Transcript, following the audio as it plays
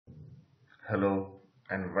Hello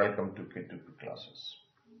and welcome to K2P classes.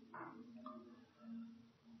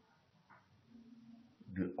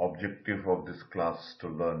 The objective of this class is to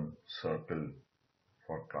learn circle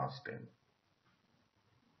for class 10.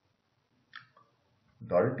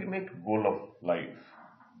 The ultimate goal of life,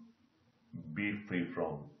 be free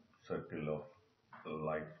from circle of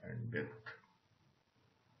life and death.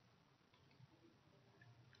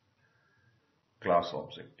 Class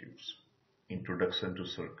objectives: introduction to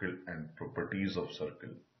circle and properties of circle,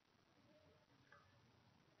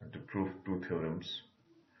 and to prove two theorems.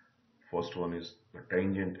 First one is the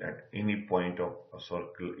tangent at any point of a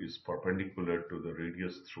circle is perpendicular to the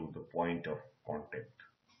radius through the point of contact.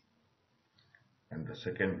 And the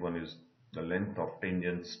second one is the length of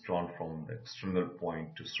tangents drawn from the external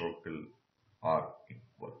point to circle are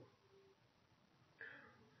equal.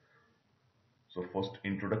 So first,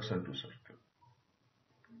 introduction to circle.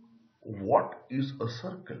 What is a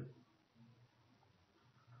circle?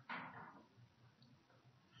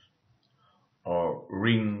 A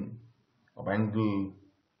ring, a bangle,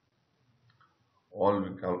 all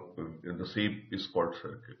the shape is called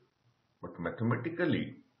circle. But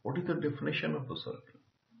mathematically, what is the definition of a circle?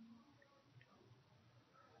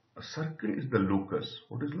 A circle is the locus.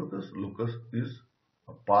 What is locus? Locus is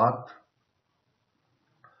a path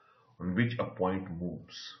on which a point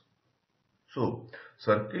moves. So,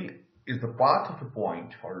 circle is the path of a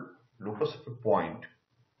point or locus of a point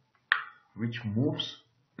which moves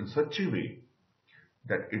in such a way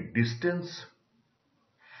that a distance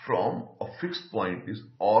from a fixed point is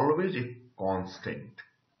always a constant,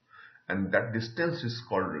 and that distance is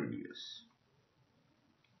called radius.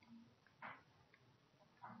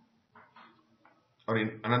 Or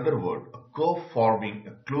in another word, a curve forming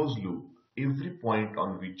a closed loop, every point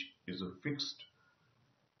on which is a fixed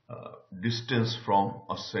distance from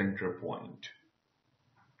a center point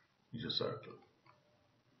is a circle.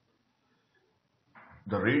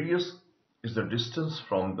 The radius is the distance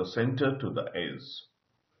from the center to the edge.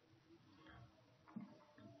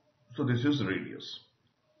 So this is radius.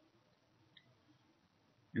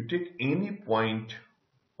 You take any point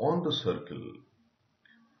on the circle,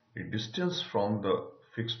 a distance from the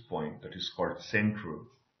fixed point, that is called center,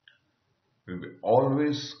 will be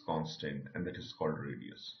always constant, and that is called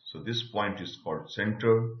radius. So this point is called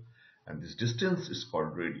center and this distance is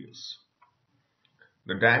called radius.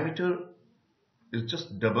 The diameter is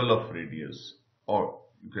just double of radius, or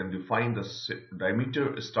you can define the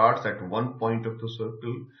diameter starts at one point of the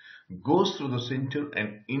circle, goes through the center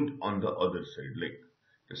and ends on the other side. Like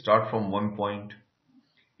they start from one point,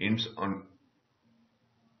 ends on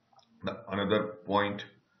another point,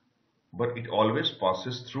 but it always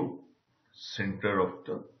passes through center of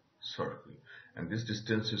the circle, and this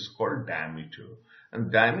distance is called diameter, and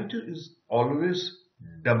diameter is always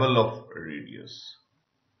double of radius.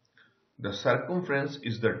 The circumference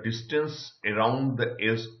is the distance around the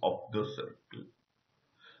edge of the circle.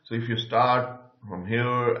 So if you start from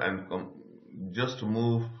here and just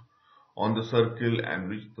move on the circle and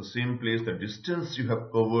reach the same place, the distance you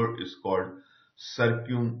have covered is called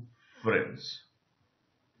circumference.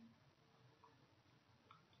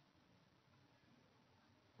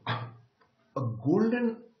 A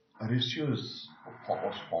golden ratio was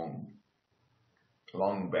found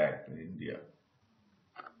long back in India,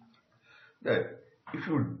 that if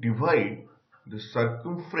you divide the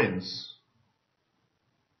circumference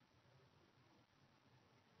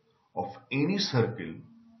of any circle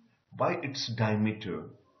by its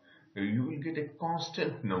diameter, you will get a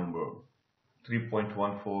constant number,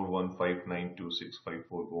 3.141592654,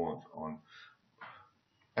 go on.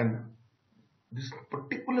 And this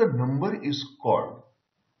particular number is called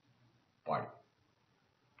pi.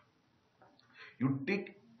 You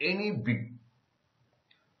take any big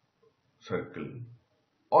circle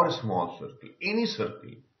or a small circle, any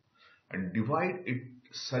circle, and divide its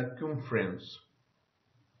circumference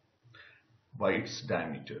by its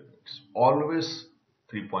diameter. It's always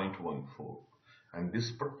 3.14, and this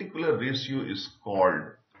particular ratio is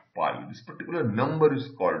called pi. This particular number is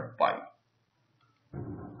called pi.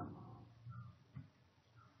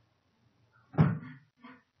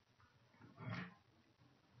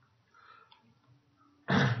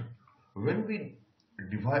 When we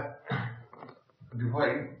divide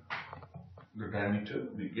the diameter,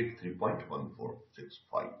 we get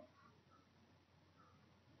 3.1465.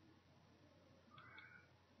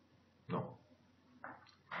 Now,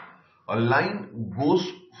 a line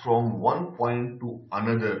goes from one point to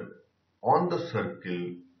another on the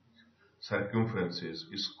circle circumferences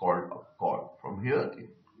is called a chord. From here it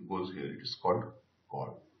goes here, it is called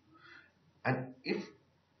chord. And if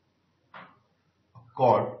a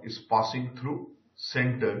chord is passing through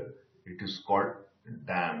center, it is called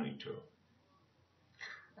diameter.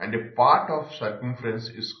 And a part of circumference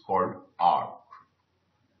is called arc.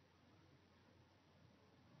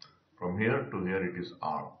 From here to here it is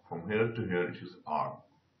arc. From here to here it is arc.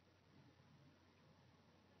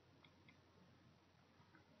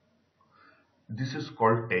 This is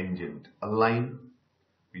called tangent. A line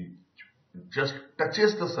which just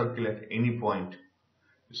touches the circle at any point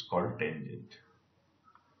is called tangent.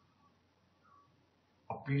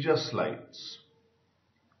 A pizza slice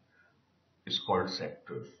is called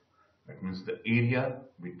sector. That means the area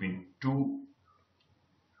between two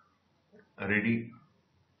ready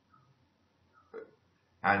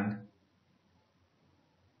and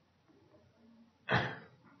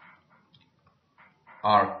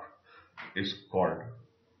arc is called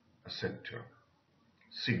a sector.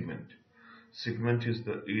 Segment. Segment is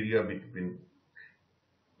the area between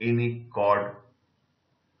any chord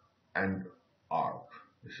and arc.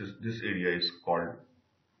 This area is called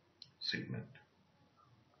segment.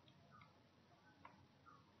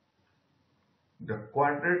 The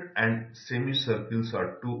quadrant and semicircles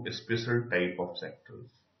are two special type of sectors.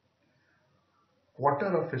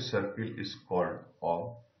 Quarter of a circle is called a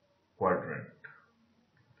quadrant.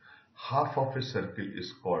 Half of a circle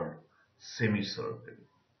is called semicircle.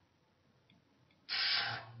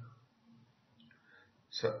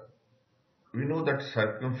 So we know that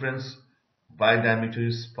circumference by diameter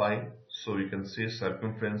is pi, so we can say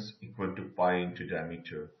circumference equal to pi into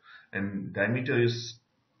diameter, and diameter is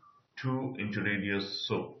 2 into radius,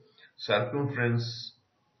 so circumference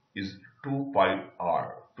is 2 pi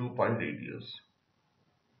r, 2 pi radius.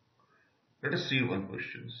 Let us see one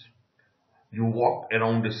question. You walk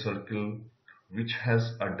around a circle which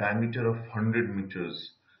has a diameter of 100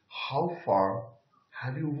 meters. How far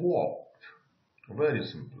have you walked? Very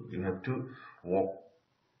simple. You have to walk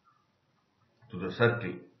to the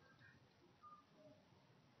circle.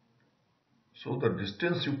 So the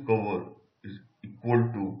distance you cover is equal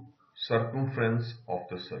to circumference of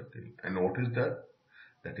the circle. And what is that?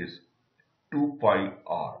 That is 2 pi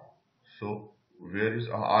r. So where is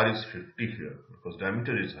r is 50 here because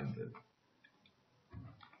diameter is 100.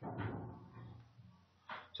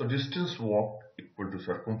 So distance walked equal to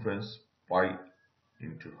circumference pi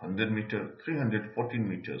into 100 meter, 314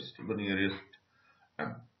 meters to the nearest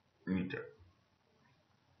meter.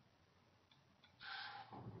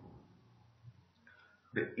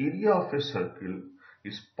 The area of a circle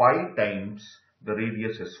is pi times the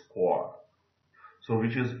radius square. So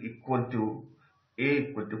which is equal to a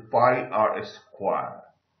equal to pi r square.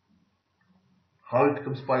 How it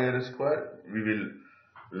comes pi r square? We will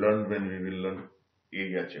learn when we will learn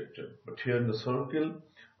area chapter. But here in the circle,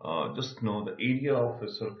 just know the area of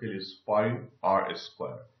a circle is pi r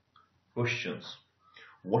square. Questions.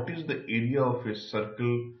 What is the area of a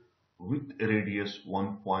circle with a radius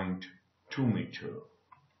 1.2 meter?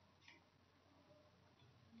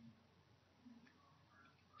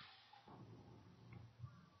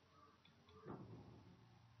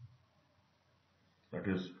 That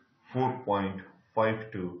is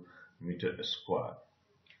 4.52 meter square.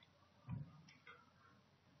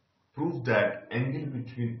 Prove that angle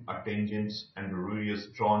between a tangent and a radius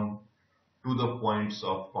drawn to the points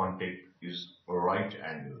of contact is a right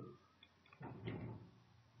angle.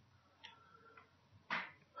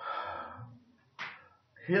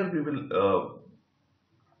 Here we will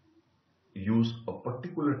use a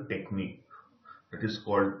particular technique that is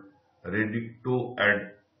called reductio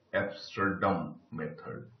ad absurdum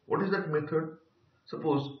method. What is that method?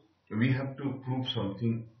 Suppose we have to prove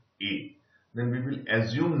something A, then we will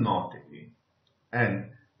assume not A,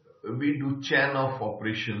 and we do chain of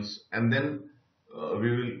operations, and then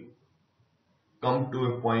we will come to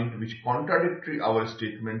a point which contradictory our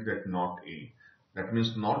statement that not A. That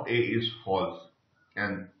means not A is false,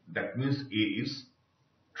 and that means A is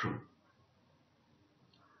true.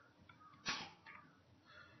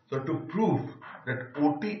 So to prove that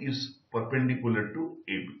OT is perpendicular to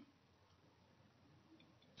AB,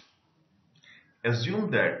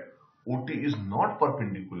 assume that OT is not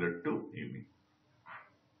perpendicular to AB.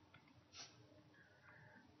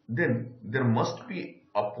 Then there must be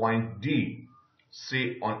a point D,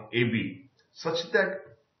 say on AB, such that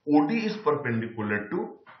OD is perpendicular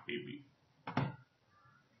to AB.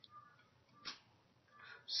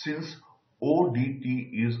 Since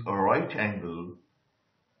ODT is a right angle,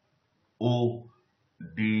 ODT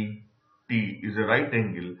is a right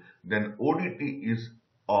angle, then ODT is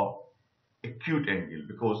a acute angle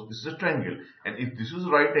because this is a triangle, and if this is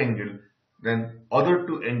right angle, then other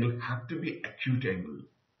two angles have to be acute angle.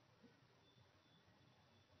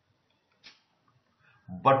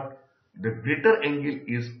 but the greater angle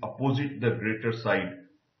is opposite the greater side.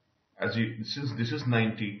 Since this is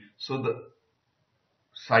 90, so the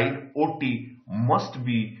side OT must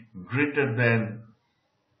be greater than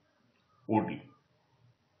OD.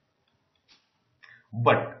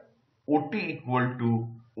 But OT equal to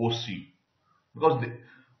OC, because the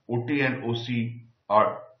OT and OC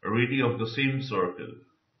are radii of the same circle.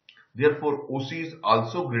 Therefore, OC is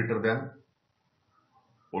also greater than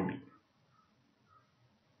OD.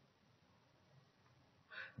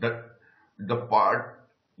 The part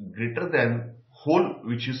greater than whole,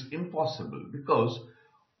 which is impossible, because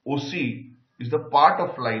OC is the part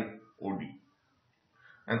of line OD,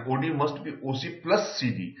 and OD must be OC plus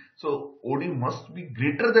CD. So OD must be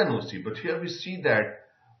greater than OC, but here we see that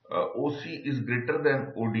OC is greater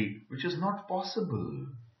than OD, which is not possible.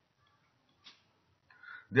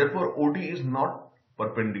 Therefore, OD is not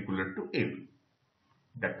perpendicular to AB.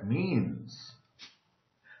 That means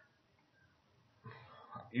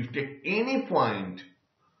if you take any point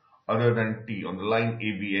other than T on the line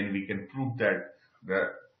AB, and we can prove that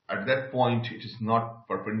at that point it is not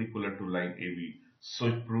perpendicular to line AB. So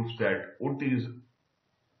it proves that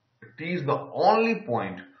T is the only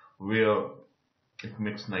point where it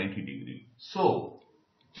makes 90 degree. So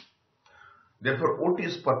therefore OT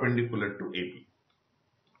is perpendicular to AB.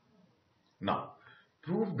 Now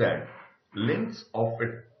prove that lengths of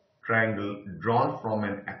a triangle drawn from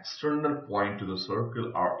an external point to the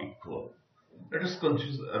circle are equal. Let us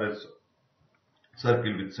consider a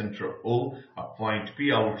circle with center O, a point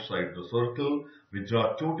P outside the circle. We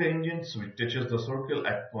draw two tangents which touches the circle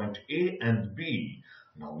at point A and B.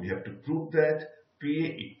 Now we have to prove that PA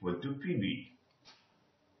equal to PB.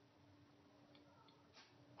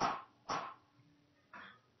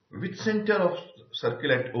 With center of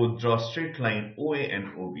circle at O, draw straight line OA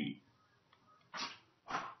and OB.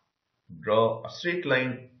 Draw a straight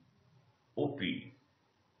line OP.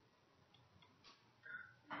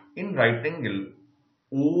 In right angle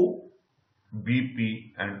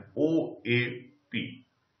OBP and OAP.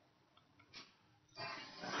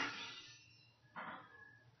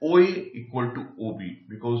 OA equal to OB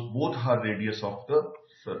because both are radius of the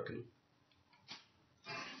circle.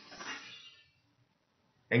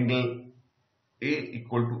 Angle A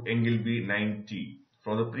equal to angle B 90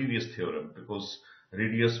 from the previous theorem, because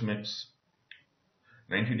radius makes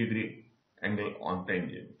 90 degree angle on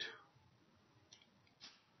tangent.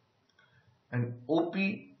 And OP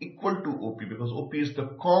equal to OP because OP is the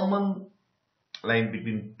common line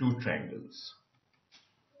between two triangles.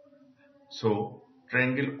 So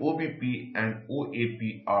triangle OBP and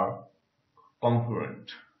OAP are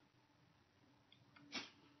congruent,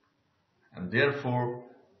 and therefore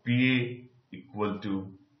PA equal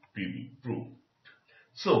to PB. Proof.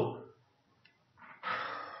 So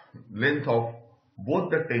length of both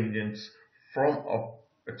the tangents from an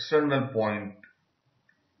external point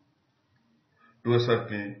to a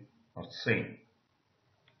circle are same.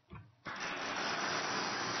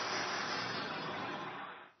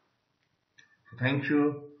 Thank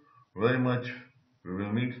you very much. We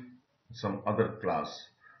will meet some other class,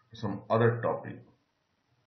 some other topic.